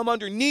going to come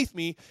underneath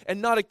me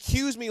and not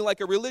accuse me like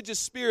a religious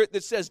spirit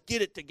that says,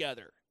 get it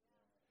together.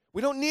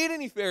 We don't need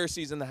any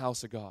Pharisees in the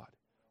house of God.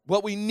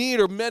 What we need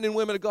are men and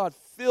women of God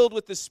filled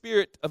with the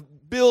spirit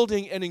of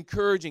building and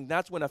encouraging.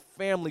 That's when a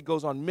family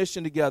goes on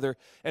mission together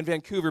and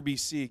Vancouver,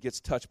 BC gets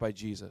touched by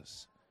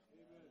Jesus.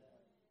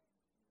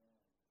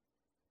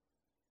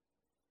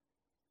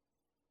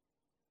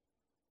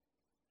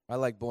 I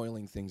like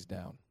boiling things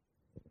down.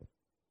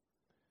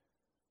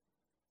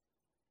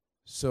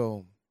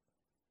 So,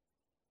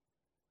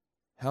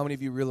 how many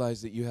of you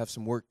realize that you have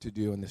some work to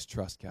do in this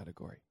trust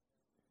category?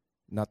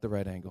 Not the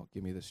right angle.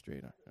 Give me this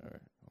straight. All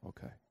right.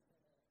 Okay.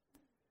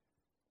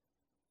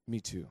 Me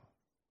too.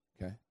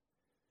 Okay?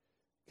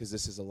 Because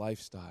this is a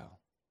lifestyle.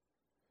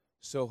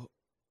 So,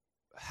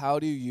 how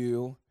do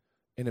you,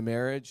 in a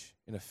marriage,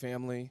 in a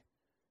family,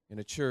 in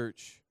a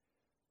church,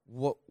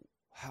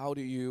 how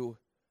do you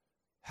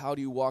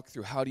walk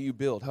through? How do you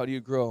build? How do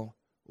you grow?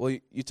 Well,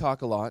 you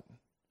talk a lot.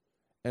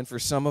 And for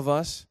some of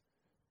us,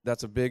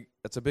 that's a big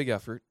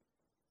effort.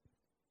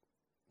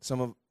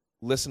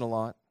 Listen a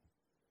lot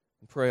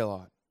and pray a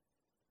lot.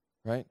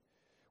 Right?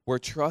 Where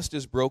trust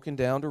is broken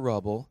down to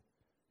rubble,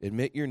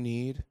 admit your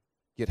need,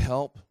 get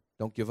help,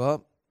 don't give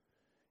up,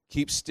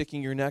 keep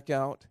sticking your neck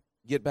out,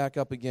 get back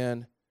up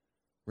again,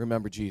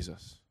 remember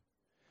Jesus.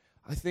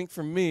 I think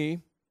for me,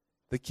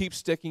 the keep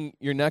sticking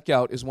your neck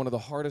out is one of the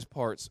hardest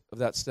parts of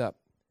that step.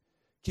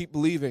 Keep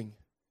believing,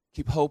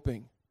 keep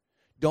hoping.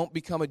 Don't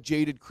become a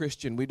jaded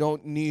Christian. We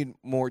don't need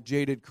more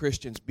jaded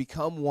Christians.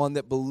 Become one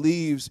that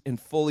believes in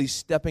fully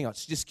stepping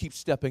out. Just keep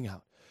stepping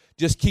out.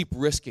 Just keep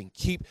risking,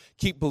 keep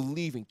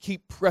believing,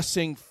 keep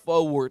pressing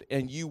forward,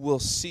 and you will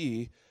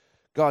see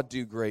God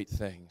do great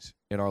things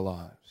in our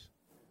lives.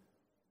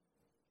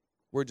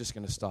 We're just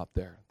going to stop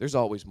there. There's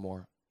always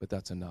more, but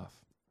that's enough.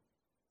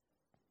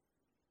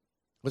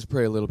 Let's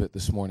pray a little bit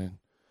this morning.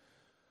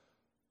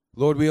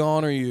 Lord, we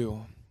honor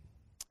you.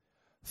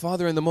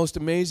 Father, in the most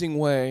amazing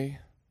way,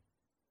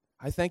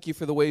 I thank you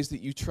for the ways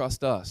that you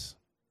trust us.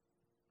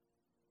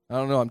 I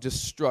don't know, I'm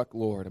just struck,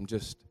 Lord.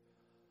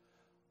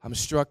 I'm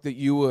struck that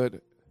you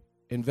would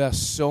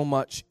invest so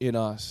much in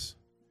us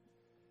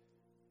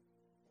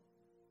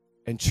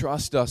and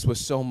trust us with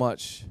so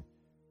much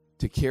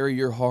to carry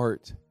your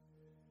heart.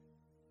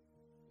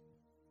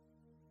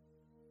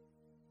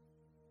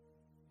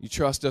 You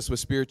trust us with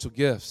spiritual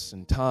gifts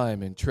and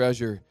time and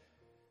treasure,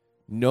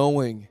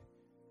 knowing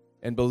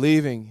and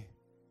believing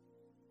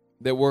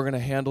that we're going to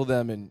handle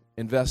them and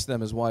invest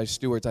them as wise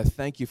stewards. I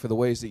thank you for the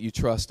ways that you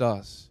trust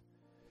us.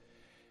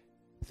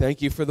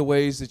 Thank you for the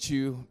ways that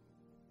you,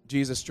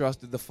 Jesus,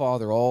 trusted the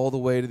Father all the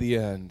way to the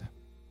end.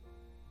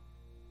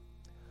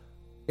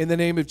 In the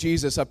name of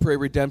Jesus, I pray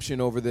redemption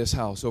over this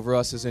house, over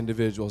us as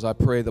individuals. I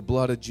pray the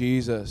blood of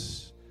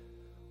Jesus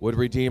would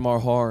redeem our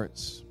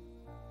hearts.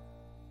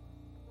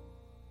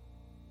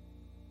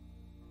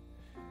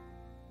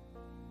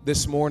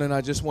 This morning,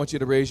 I just want you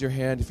to raise your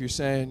hand if you're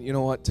saying, you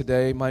know what,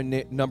 today my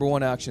number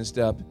one action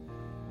step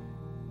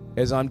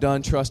is I'm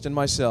done trusting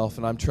myself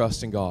and I'm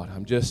trusting God.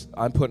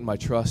 I'm putting my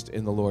trust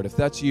in the Lord. If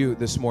that's you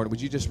this morning,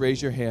 would you just raise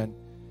your hand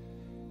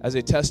as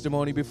a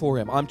testimony before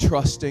Him? I'm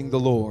trusting the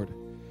Lord.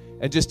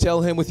 And just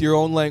tell Him with your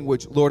own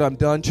language, Lord, I'm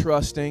done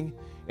trusting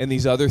in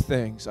these other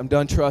things. I'm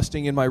done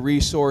trusting in my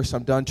resource.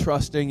 I'm done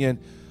trusting in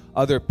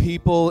other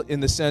people in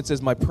the sense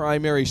as my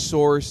primary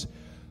source.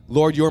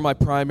 Lord, you're my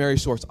primary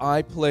source.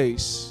 I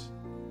place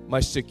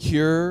my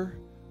secure,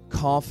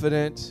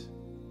 confident,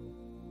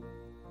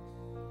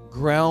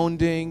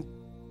 grounding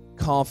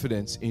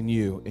confidence in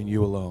you and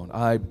you alone.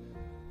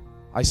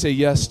 I say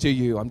yes to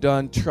you. I'm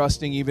done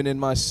trusting even in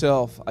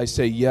myself. I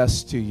say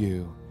yes to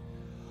you.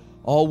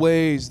 All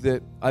ways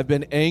that I've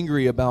been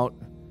angry about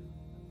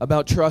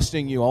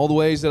trusting you, all the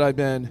ways that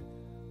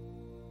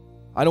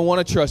I don't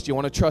want to trust you, I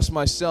want to trust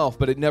myself,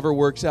 but it never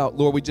works out.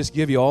 Lord, we just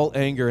give you all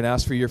anger and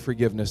ask for your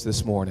forgiveness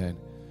this morning.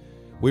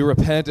 We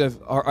repent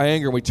of our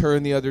anger and we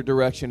turn the other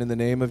direction in the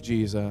name of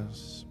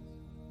Jesus.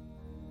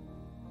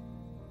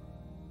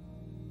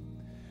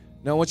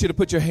 Now I want you to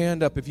put your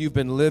hand up if you've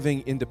been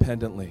living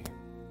independently.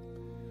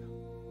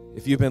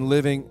 If you've been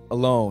living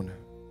alone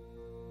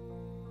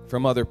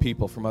from other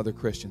people, from other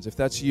Christians. If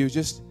that's you,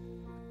 just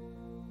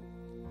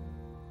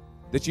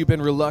that you've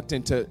been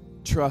reluctant to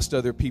trust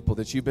other people,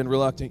 that you've been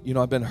reluctant,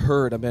 I've been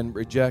hurt, I've been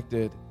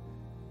rejected,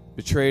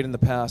 betrayed in the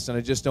past, and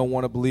I just don't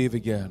want to believe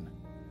again.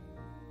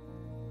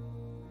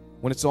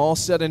 When it's all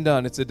said and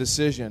done, it's a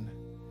decision.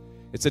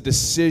 It's a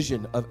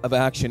decision of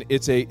action.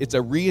 It's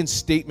a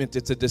reinstatement.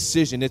 It's a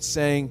decision. It's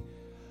saying,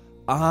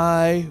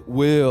 I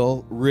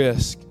will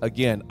risk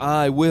again.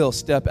 I will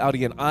step out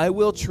again. I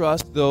will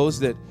trust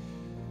those that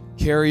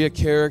carry a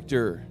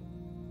character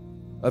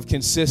of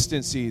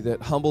consistency,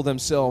 that humble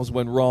themselves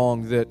when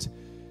wrong, that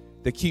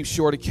keep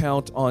short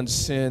account on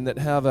sin, that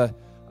have a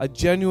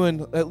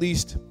genuine, at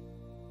least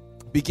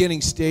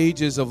beginning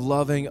stages of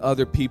loving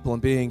other people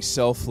and being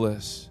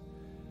selfless.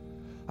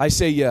 I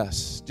say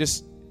yes.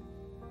 Just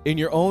in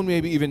your own,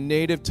 maybe even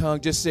native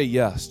tongue, just say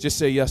yes. Just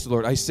say yes,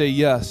 Lord. I say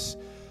yes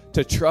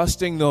to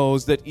trusting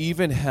those that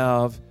even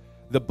have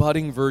the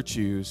budding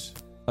virtues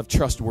of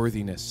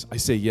trustworthiness. I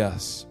say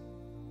yes.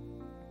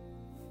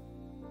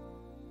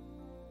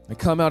 I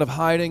come out of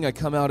hiding. I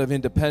come out of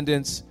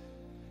independence.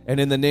 And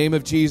in the name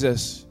of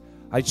Jesus,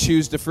 I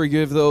choose to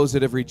forgive those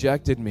that have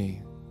rejected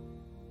me.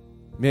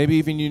 Maybe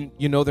even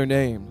you know their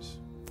names.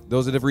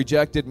 Those that have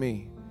rejected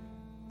me.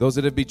 Those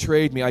that have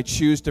betrayed me, I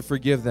choose to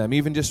forgive them.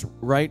 Even just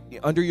right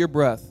under your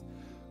breath,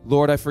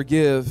 Lord, I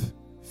forgive,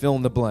 fill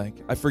in the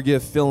blank. I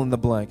forgive, fill in the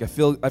blank. I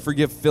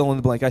forgive, fill in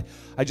the blank.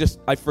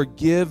 I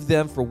forgive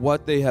them for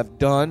what they have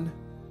done,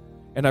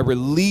 and I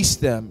release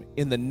them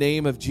in the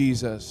name of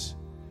Jesus.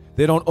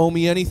 They don't owe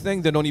me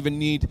anything. They don't even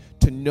need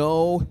to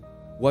know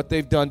what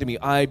they've done to me.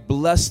 I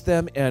bless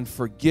them and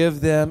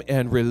forgive them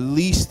and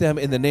release them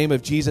in the name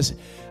of Jesus.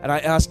 And I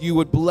ask you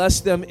would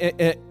bless them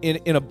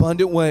in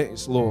abundant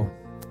ways, Lord.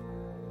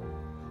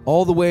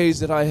 All the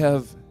ways that I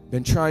have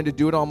been trying to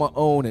do it on my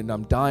own and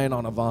I'm dying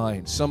on a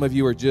vine. Some of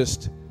you are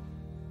just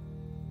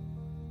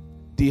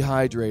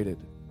dehydrated.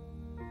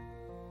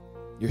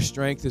 Your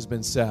strength has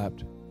been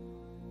sapped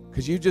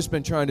because you've just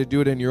been trying to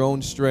do it in your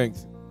own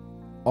strength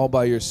all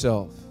by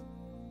yourself.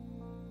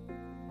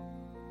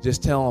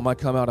 Just tell them, I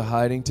come out of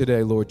hiding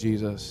today, Lord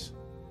Jesus.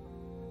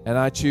 And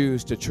I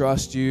choose to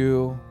trust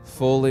you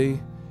fully.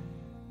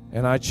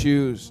 And I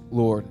choose,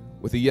 Lord,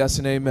 with a yes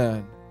and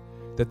amen,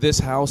 that this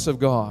house of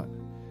God,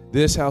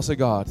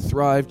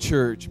 Thrive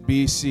Church,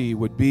 BC,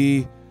 would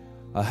be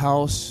a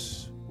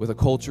house with a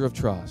culture of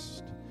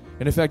trust.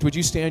 And in fact, would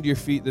you stand to your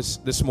feet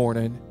this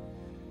morning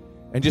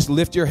and just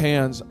lift your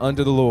hands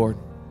unto the Lord?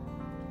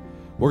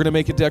 We're going to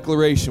make a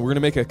declaration. We're going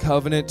to make a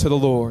covenant to the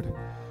Lord.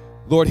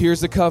 Lord,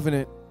 here's the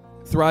covenant.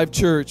 Thrive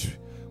Church.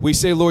 We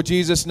say, Lord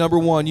Jesus, number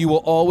one, you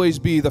will always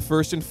be the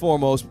first and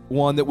foremost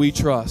one that we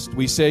trust.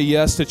 We say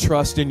yes to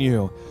trust in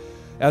you.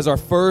 As our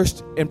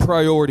first and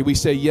priority, we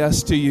say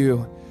yes to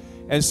you.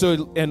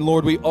 And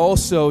Lord, we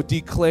also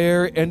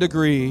declare and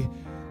agree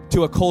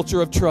to a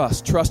culture of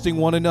trust, trusting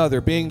one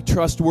another, being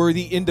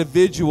trustworthy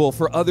individual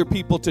for other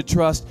people to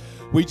trust.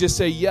 We just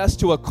say yes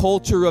to a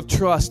culture of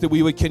trust, that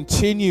we would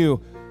continue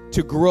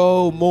to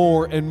grow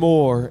more and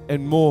more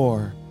and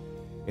more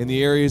in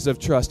the areas of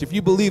trust. If you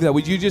believe that,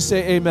 would you just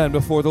say amen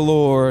before the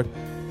Lord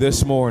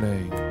this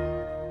morning?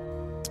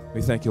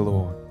 We thank you,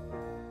 Lord.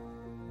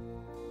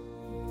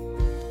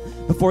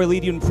 Before I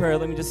lead you in prayer,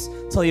 let me just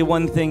tell you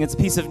one thing. It's a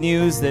piece of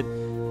news that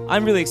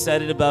I'm really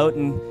excited about,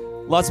 and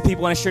lots of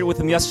people, when I shared it with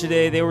them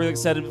yesterday, they were really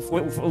excited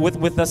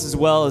with us as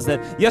well, is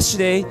that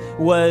yesterday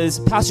was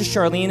Pastor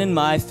Charlene and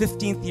my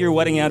 15th year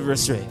wedding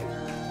anniversary.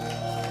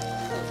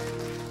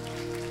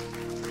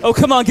 Oh,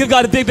 come on, give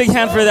God a big, big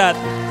hand for that.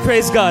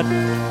 Praise God.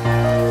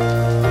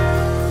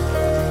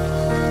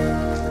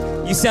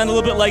 You sound a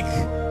little bit like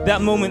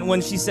that moment when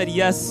she said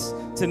yes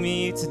to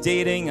me, to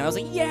dating, and I was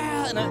like,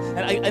 yeah, and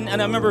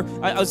I remember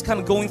I was kind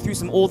of going through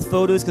some old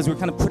photos because we were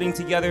kind of putting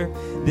together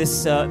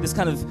this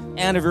kind of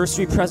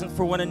anniversary present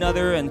for one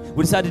another, and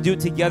we decided to do it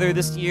together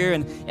this year,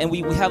 and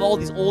we have all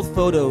these old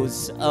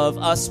photos of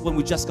us when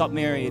we just got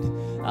married,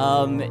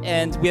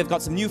 and we have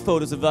got some new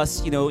photos of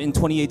us, in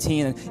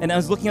 2018, and I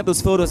was looking at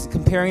those photos and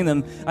comparing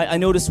them. I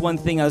noticed one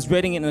thing. I was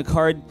writing it in a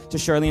card to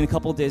Charlene a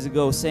couple of days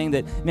ago, saying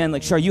that, man,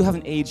 like, Char, you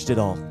haven't aged at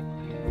all.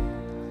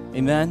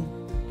 Amen.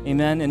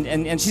 Amen.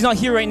 And she's not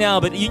here right now,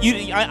 but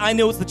I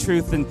know it's the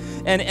truth. And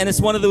it's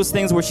one of those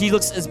things where she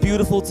looks as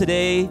beautiful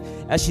today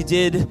as she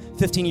did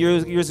 15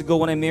 years ago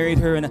when I married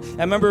her. And I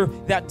remember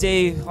that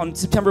day on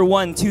September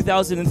 1,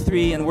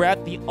 2003, and we're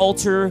at the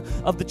altar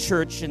of the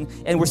church,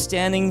 and we're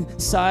standing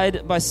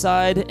side by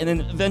side and then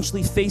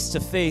eventually face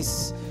to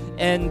face.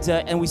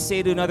 And we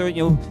say to another,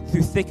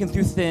 through thick and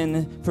through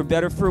thin, for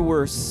better, for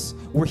worse,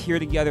 we're here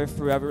together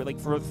forever, like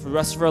for the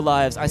rest of our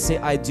lives. I say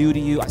I do to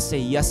you. I say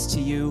yes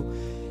to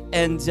you.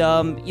 And,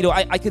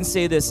 I can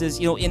say this is,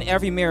 in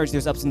every marriage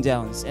there's ups and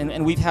downs,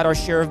 and we've had our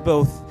share of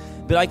both.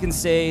 But I can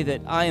say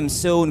that I am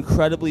so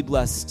incredibly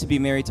blessed to be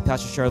married to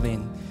Pastor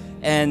Charlene.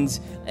 And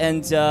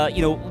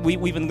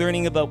we've been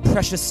learning about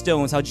precious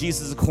stones, how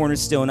Jesus is a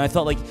cornerstone. I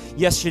felt like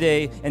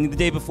yesterday and the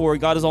day before,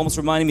 God is almost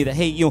reminding me that,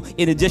 hey,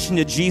 in addition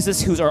to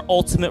Jesus, who's our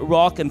ultimate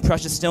rock and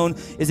precious stone,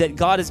 is that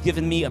God has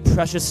given me a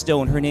precious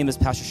stone. Her name is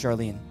Pastor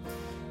Charlene.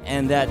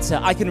 And that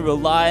I can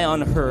rely on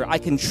her. I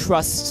can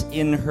trust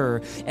in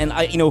her. And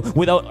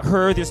without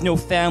her, there's no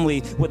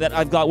family that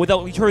I've got.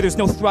 Without her, there's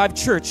no Thrive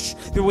Church.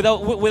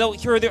 Without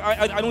her,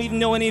 I don't even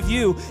know any of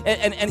you.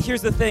 And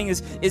here's the thing: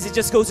 is it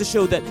just goes to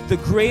show that the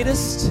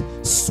greatest,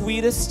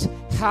 sweetest,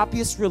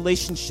 happiest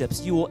relationships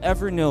you will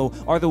ever know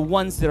are the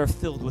ones that are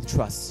filled with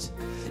trust.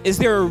 Is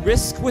there a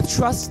risk with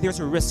trust? There's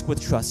a risk with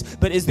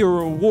trust. But is there a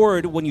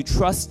reward when you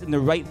trust in the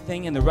right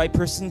thing and the right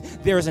person?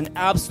 There is an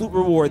absolute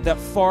reward that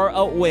far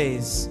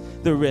outweighs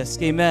the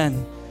risk.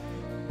 Amen.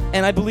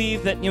 And I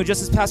believe that,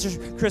 just as Pastor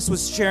Chris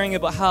was sharing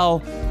about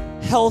how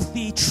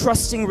healthy,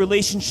 trusting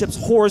relationships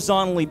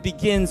horizontally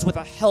begins with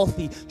a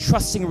healthy,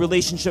 trusting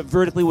relationship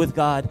vertically with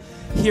God.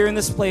 Here in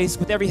this place,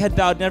 with every head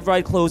bowed and every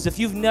eye closed, if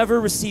you've never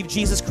received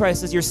Jesus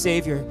Christ as your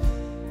Savior,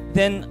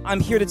 then I'm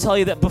here to tell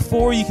you that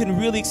before you can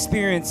really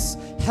experience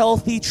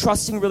healthy,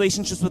 trusting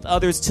relationships with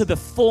others to the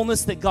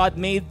fullness that God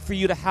made for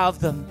you to have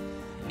them,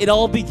 it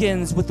all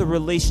begins with a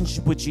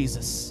relationship with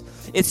Jesus.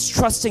 It's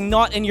trusting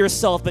not in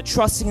yourself, but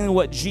trusting in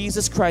what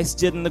Jesus Christ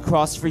did on the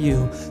cross for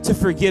you, to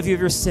forgive you of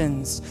your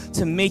sins,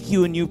 to make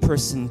you a new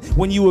person.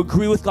 When you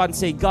agree with God and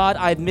say, God,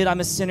 I admit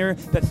I'm a sinner,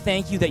 but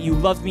thank you that you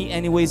love me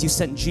anyways. You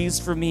sent Jesus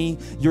for me.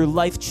 Your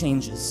life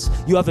changes.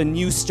 You have a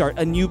new start,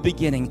 a new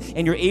beginning,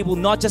 and you're able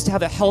not just to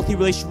have a healthy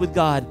relationship with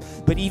God,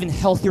 but even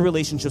healthier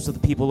relationships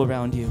with the people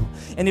around you.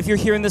 And if you're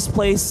here in this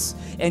place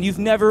and you've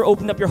never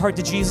opened up your heart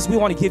to Jesus, we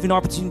want to give you an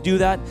opportunity to do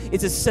that.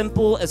 It's as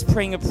simple as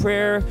praying a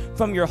prayer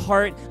from your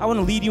heart. I want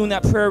to lead you in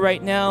that prayer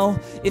right now.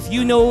 If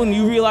you know and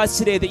you realize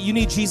today that you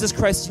need Jesus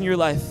Christ in your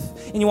life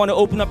and you want to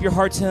open up your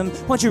heart to him,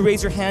 why don't you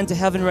raise your hand to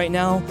heaven right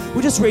now?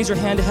 We just raise your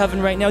hand to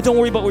heaven right now. Don't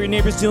worry about what your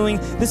neighbor's doing.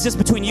 This is just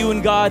between you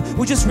and God.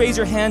 We just raise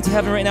your hand to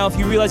heaven right now if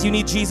you realize you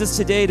need Jesus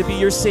today to be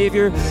your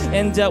Savior.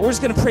 And we're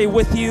just going to pray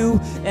with you.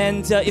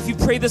 And if you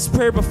prayed this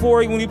prayer before,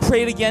 when you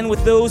pray it again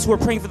with those who are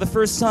praying for the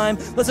first time,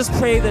 let's just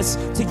pray this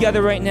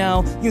together right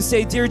now. You can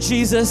say, Dear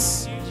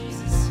Jesus,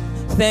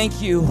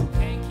 thank you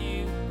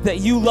that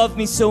you love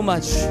me so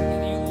much,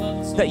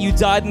 that you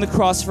died on the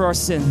cross for our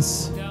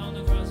sins,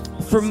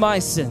 for my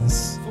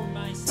sins.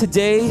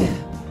 Today,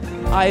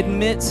 I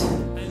admit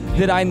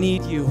that I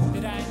need you,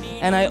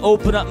 and I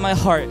open up my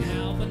heart.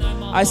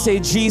 I say,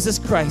 Jesus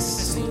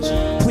Christ,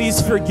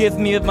 please forgive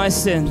me of my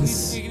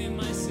sins.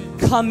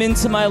 Come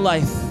into my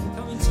life.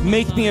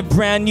 Make me a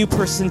brand new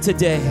person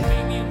today.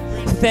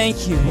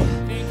 Thank you.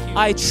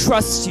 I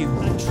trust you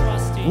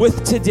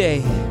with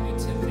today,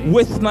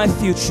 with my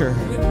future.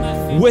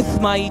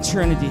 with my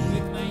eternity.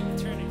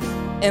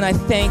 And I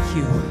thank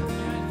you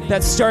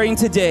that starting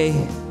today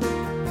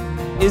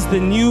is the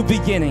new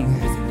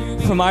beginning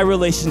for my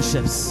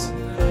relationships,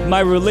 my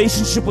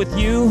relationship with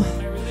you,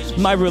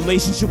 my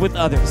relationship with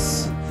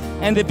others.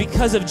 And that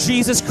because of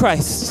Jesus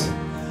Christ,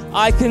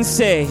 I can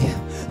say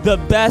the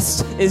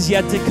best is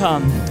yet to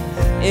come.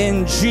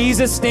 In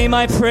Jesus' name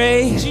I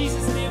pray.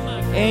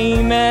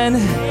 Amen.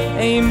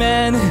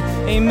 Amen.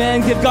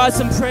 Amen. Give God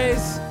some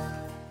praise.